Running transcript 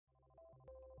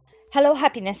Hello,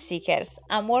 happiness seekers.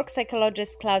 I'm work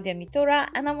psychologist Claudia Mitura,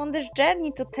 and I'm on this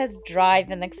journey to test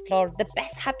drive and explore the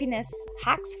best happiness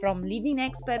hacks from leading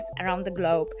experts around the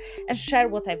globe and share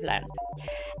what I've learned.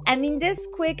 And in this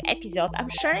quick episode, I'm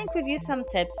sharing with you some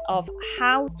tips of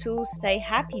how to stay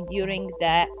happy during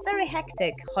the very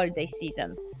hectic holiday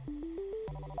season.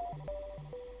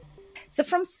 So,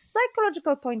 from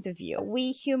psychological point of view,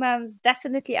 we humans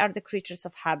definitely are the creatures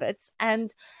of habits,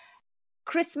 and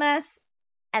Christmas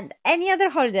and any other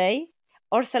holiday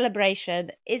or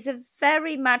celebration is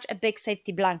very much a big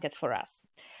safety blanket for us.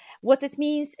 What it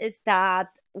means is that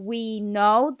we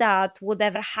know that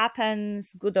whatever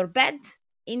happens, good or bad,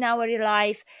 in our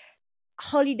life,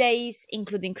 holidays,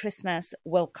 including Christmas,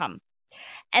 will come.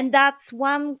 And that's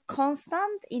one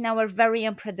constant in our very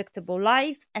unpredictable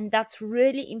life. And that's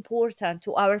really important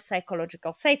to our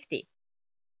psychological safety.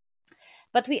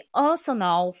 But we also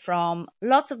know from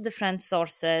lots of different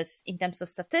sources in terms of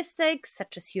statistics,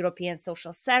 such as European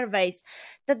social surveys,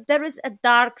 that there is a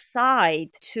dark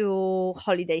side to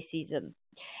holiday season.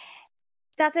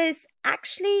 That is,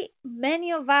 actually,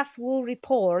 many of us will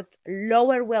report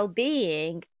lower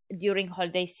well-being during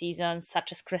holiday seasons,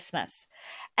 such as Christmas.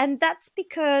 And that's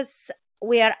because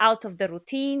we are out of the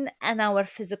routine and our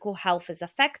physical health is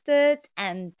affected,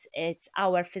 and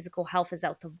our physical health is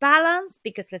out of balance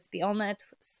because, let's be honest,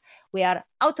 we are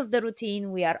out of the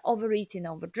routine, we are overeating,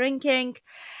 over drinking,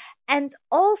 and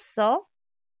also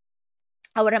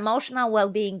our emotional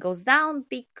well-being goes down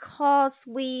because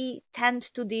we tend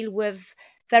to deal with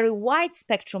very wide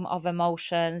spectrum of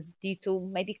emotions due to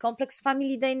maybe complex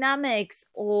family dynamics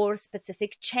or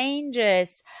specific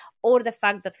changes or the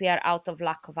fact that we are out of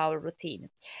lack of our routine.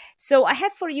 So I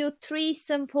have for you 3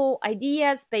 simple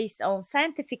ideas based on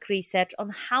scientific research on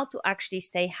how to actually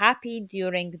stay happy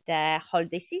during the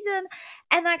holiday season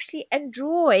and actually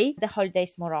enjoy the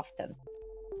holidays more often.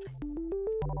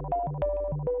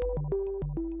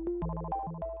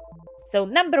 So,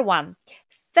 number 1,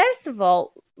 first of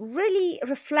all, really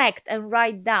reflect and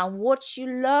write down what you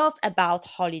love about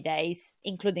holidays,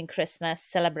 including Christmas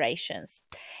celebrations.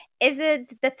 Is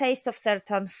it the taste of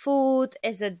certain food?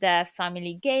 Is it the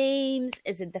family games?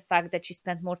 Is it the fact that you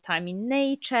spend more time in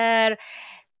nature?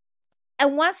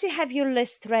 And once you have your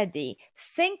list ready,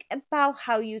 think about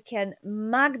how you can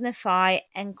magnify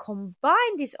and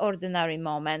combine these ordinary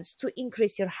moments to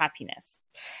increase your happiness.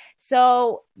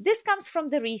 So, this comes from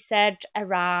the research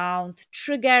around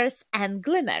triggers and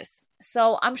glimmers.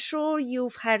 So, I'm sure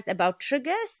you've heard about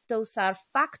triggers. Those are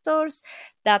factors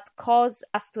that cause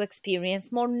us to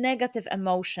experience more negative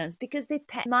emotions because they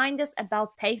remind us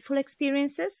about painful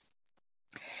experiences.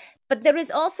 But there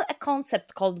is also a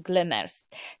concept called glimmers.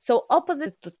 So,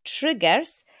 opposite to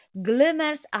triggers,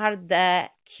 glimmers are the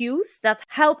cues that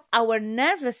help our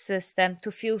nervous system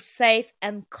to feel safe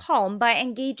and calm by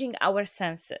engaging our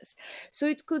senses. So,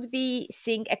 it could be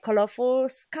seeing a colorful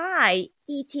sky,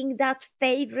 eating that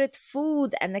favorite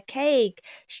food and a cake,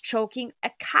 stroking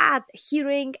a cat,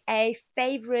 hearing a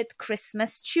favorite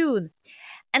Christmas tune.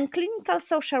 And clinical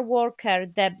social worker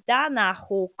Deb Dana,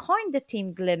 who coined the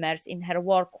term glimmers in her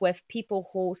work with people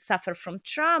who suffer from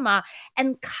trauma,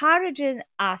 encouraging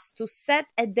us to set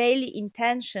a daily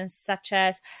intentions such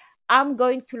as, I'm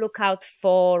going to look out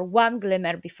for one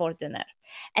glimmer before dinner.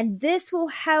 And this will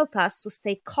help us to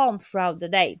stay calm throughout the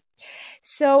day.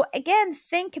 So again,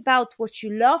 think about what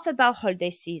you love about holiday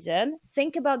season,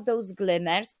 think about those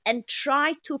glimmers and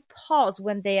try to pause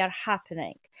when they are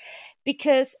happening.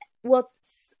 Because what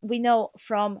we know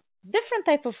from different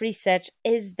type of research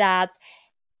is that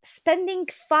spending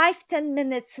 5-10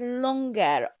 minutes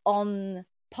longer on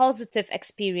positive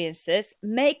experiences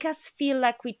make us feel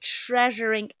like we're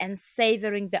treasuring and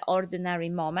savoring the ordinary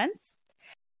moments,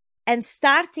 and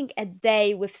starting a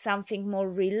day with something more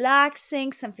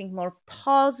relaxing, something more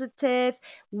positive,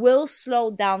 will slow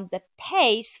down the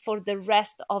pace for the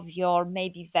rest of your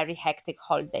maybe very hectic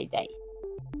holiday day.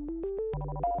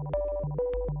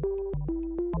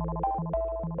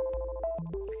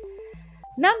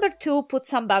 Number 2, put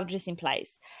some boundaries in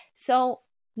place. So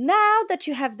now that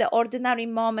you have the ordinary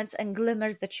moments and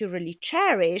glimmers that you really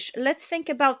cherish, let's think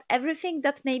about everything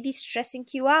that may be stressing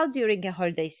you out during a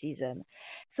holiday season.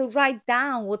 So write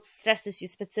down what stresses you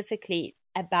specifically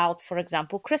about, for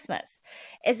example, Christmas.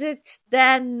 Is it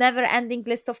the never-ending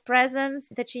list of presents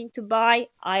that you need to buy?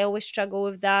 I always struggle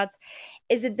with that.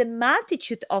 Is it the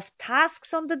multitude of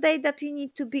tasks on the day that you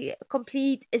need to be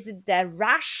complete? Is it the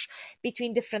rush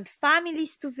between different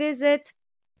families to visit?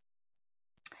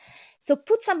 So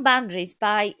put some boundaries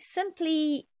by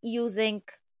simply using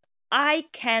I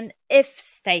can if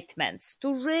statements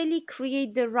to really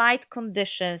create the right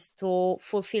conditions to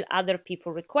fulfill other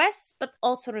people's requests, but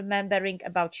also remembering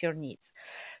about your needs.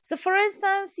 So, for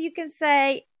instance, you can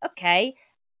say, okay,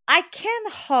 I can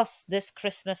host this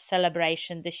Christmas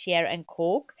celebration this year and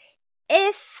cook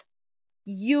if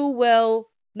you will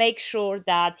make sure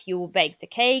that you bake the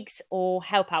cakes or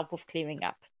help out with clearing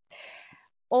up.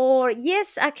 Or,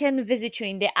 yes, I can visit you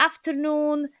in the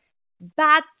afternoon,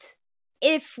 but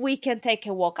if we can take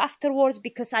a walk afterwards,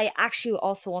 because I actually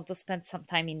also want to spend some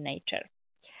time in nature.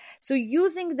 So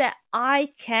using the I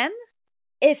can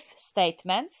if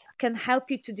statements can help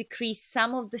you to decrease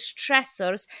some of the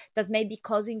stressors that may be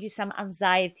causing you some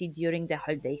anxiety during the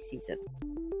holiday season.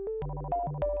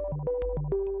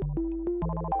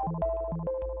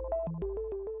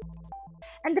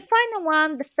 And the final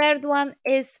one, the third one,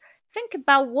 is think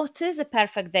about what is a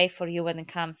perfect day for you when it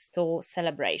comes to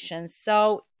celebrations.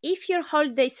 So if your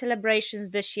holiday celebrations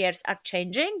this year are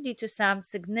changing due to some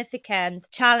significant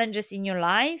challenges in your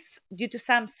life, due to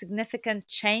some significant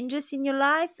changes in your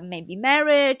life, maybe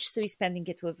marriage, so you're spending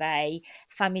it with a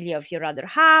family of your other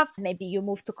half, maybe you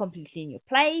moved to a completely new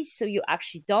place, so you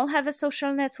actually don't have a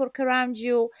social network around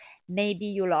you, maybe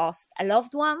you lost a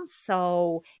loved one,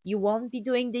 so you won't be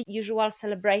doing the usual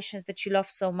celebrations that you love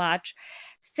so much.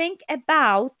 Think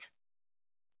about,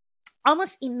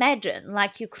 almost imagine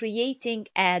like you're creating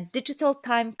a digital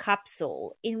time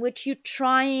capsule in which you're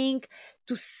trying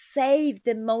to save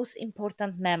the most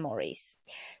important memories.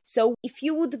 So if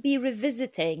you would be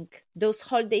revisiting those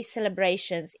holiday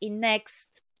celebrations in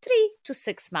next 3 to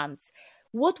 6 months,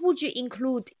 what would you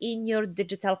include in your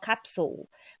digital capsule?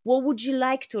 What would you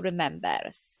like to remember?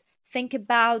 Think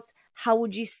about how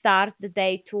would you start the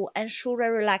day to ensure a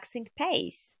relaxing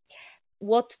pace.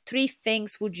 What 3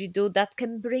 things would you do that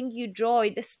can bring you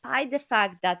joy despite the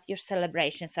fact that your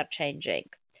celebrations are changing?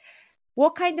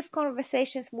 What kind of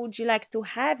conversations would you like to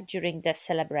have during the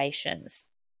celebrations?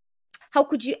 How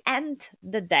could you end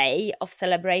the day of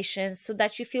celebrations so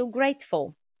that you feel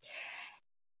grateful?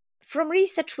 From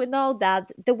research, we know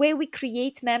that the way we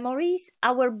create memories,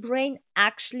 our brain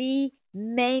actually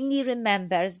mainly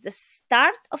remembers the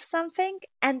start of something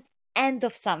and end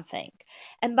of something.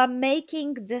 And by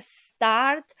making the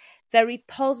start very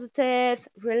positive,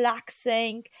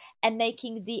 relaxing, and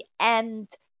making the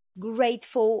end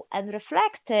grateful and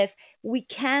reflective, we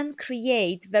can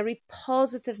create very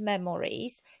positive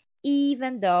memories,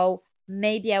 even though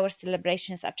maybe our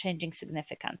celebrations are changing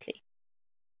significantly.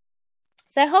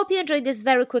 So I hope you enjoyed this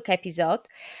very quick episode.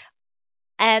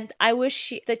 And I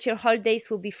wish that your holidays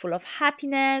will be full of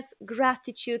happiness,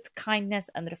 gratitude, kindness,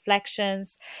 and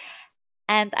reflections.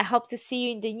 And I hope to see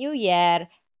you in the new year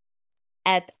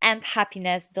at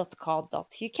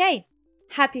endhappiness.co.uk.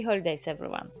 Happy holidays,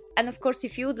 everyone. And of course,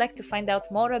 if you would like to find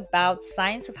out more about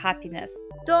Science of Happiness,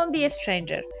 don't be a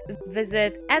stranger.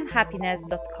 Visit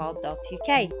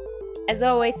endhappiness.co.uk. As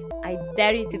always, I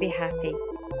dare you to be happy.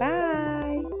 Bye.